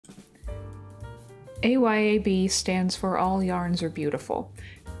AYAB stands for All Yarns Are Beautiful.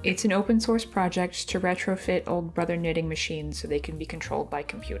 It's an open source project to retrofit old Brother knitting machines so they can be controlled by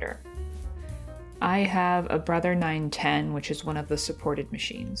computer. I have a Brother 910, which is one of the supported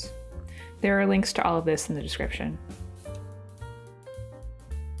machines. There are links to all of this in the description.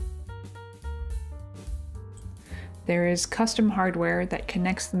 There is custom hardware that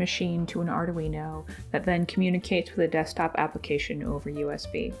connects the machine to an Arduino that then communicates with a desktop application over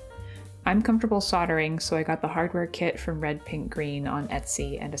USB. I'm comfortable soldering, so I got the hardware kit from Red Pink Green on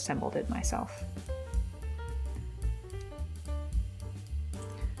Etsy and assembled it myself.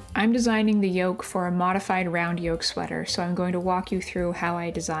 I'm designing the yoke for a modified round yoke sweater, so I'm going to walk you through how I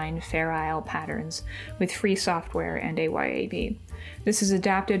design Fair Isle patterns with free software and AYAB. This is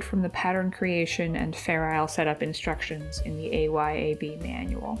adapted from the pattern creation and Fair Isle setup instructions in the AYAB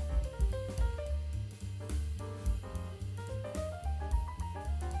manual.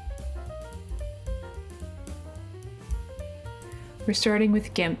 We're starting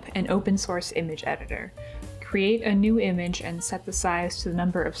with GIMP, an open source image editor. Create a new image and set the size to the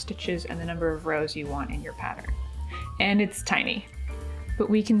number of stitches and the number of rows you want in your pattern. And it's tiny,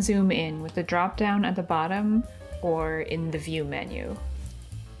 but we can zoom in with the drop down at the bottom or in the view menu.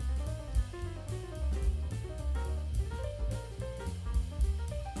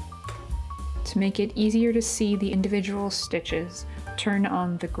 To make it easier to see the individual stitches, turn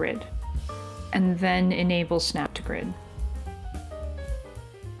on the grid, and then enable Snap to Grid.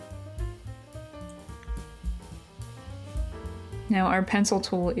 Now our pencil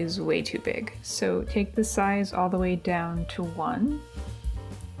tool is way too big, so take the size all the way down to 1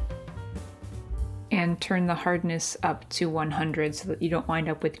 and turn the hardness up to 100 so that you don't wind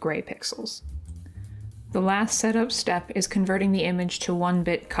up with gray pixels. The last setup step is converting the image to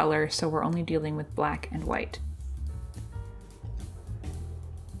 1-bit color, so we're only dealing with black and white.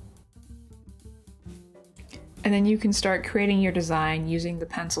 And then you can start creating your design using the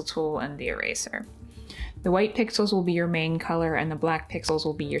pencil tool and the eraser. The white pixels will be your main color and the black pixels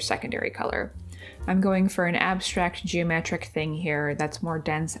will be your secondary color. I'm going for an abstract geometric thing here that's more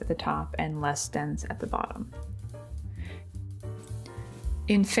dense at the top and less dense at the bottom.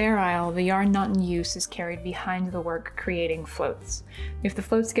 In Fair Isle, the yarn not in use is carried behind the work creating floats. If the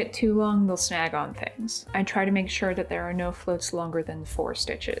floats get too long, they'll snag on things. I try to make sure that there are no floats longer than 4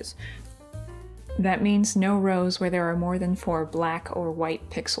 stitches. That means no rows where there are more than 4 black or white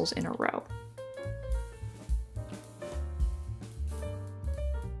pixels in a row.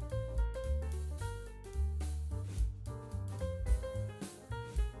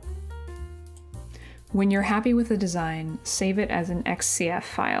 When you're happy with the design, save it as an XCF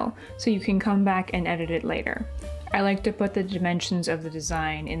file, so you can come back and edit it later. I like to put the dimensions of the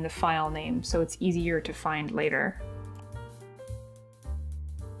design in the file name so it's easier to find later.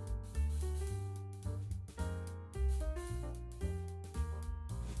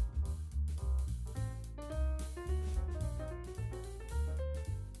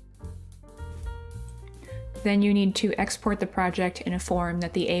 Then you need to export the project in a form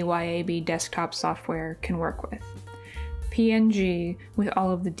that the AYAB desktop software can work with. PNG, with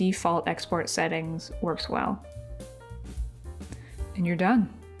all of the default export settings, works well. And you're done.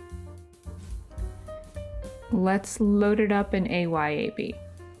 Let's load it up in AYAB.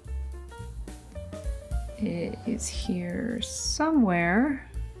 It is here somewhere.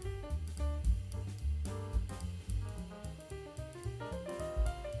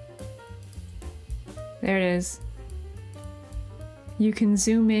 There it is. You can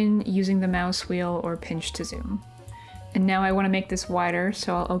zoom in using the mouse wheel or pinch to zoom. And now I want to make this wider,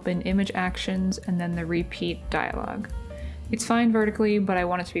 so I'll open Image Actions and then the Repeat dialog. It's fine vertically, but I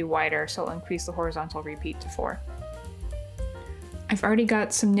want it to be wider, so I'll increase the horizontal repeat to 4. I've already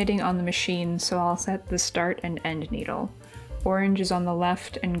got some knitting on the machine, so I'll set the start and end needle. Orange is on the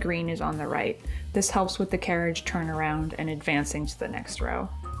left and green is on the right. This helps with the carriage turnaround and advancing to the next row.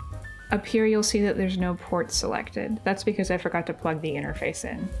 Up here you'll see that there's no port selected. That's because I forgot to plug the interface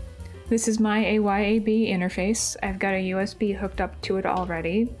in. This is my AYAB interface. I've got a USB hooked up to it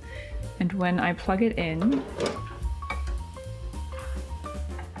already, and when I plug it in,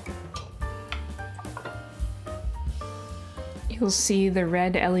 you'll see the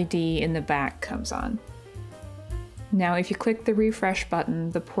red LED in the back comes on. Now if you click the refresh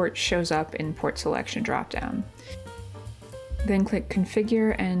button, the port shows up in port selection dropdown. Then click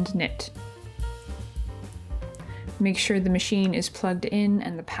Configure and Knit. Make sure the machine is plugged in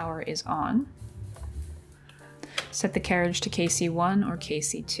and the power is on. Set the carriage to KC1 or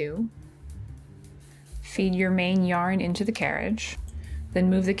KC2. Feed your main yarn into the carriage. Then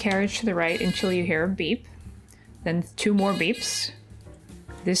move the carriage to the right until you hear a beep. Then 2 more beeps.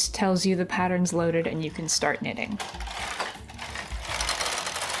 This tells you the pattern's loaded and you can start knitting.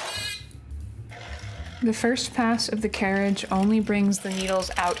 The first pass of the carriage only brings the needles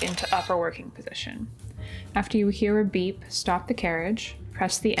out into upper working position. After you hear a beep, stop the carriage,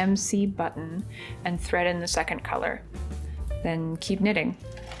 press the MC button, and thread in the second color. Then keep knitting.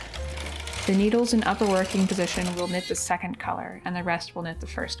 The needles in upper working position will knit the second color, and the rest will knit the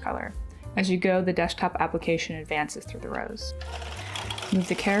first color. As you go, the desktop application advances through the rows. Move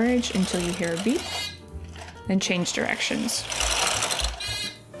the carriage until you hear a beep, then change directions.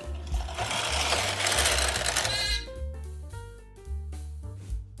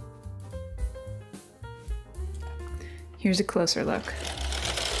 Here's a closer look.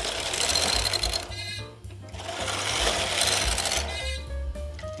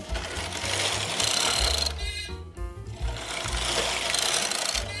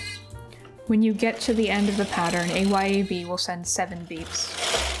 When you get to the end of the pattern, AYAB will send 7 beeps.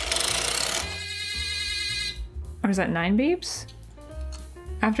 Or is that 9 beeps?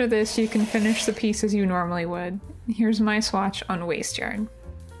 After this, you can finish the piece as you normally would. Here's my swatch on waste yarn.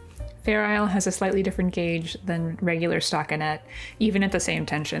 Fair Isle has a slightly different gauge than regular stockinette, even at the same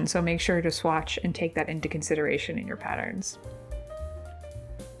tension, so make sure to swatch and take that into consideration in your patterns.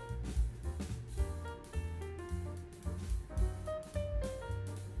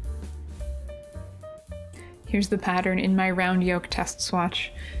 Here's the pattern in my round yoke test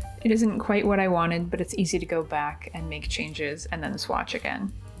swatch. It isn't quite what I wanted, but it's easy to go back and make changes and then swatch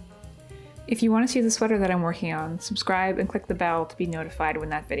again. If you want to see the sweater that I'm working on, subscribe and click the bell to be notified when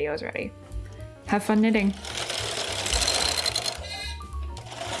that video is ready. Have fun knitting!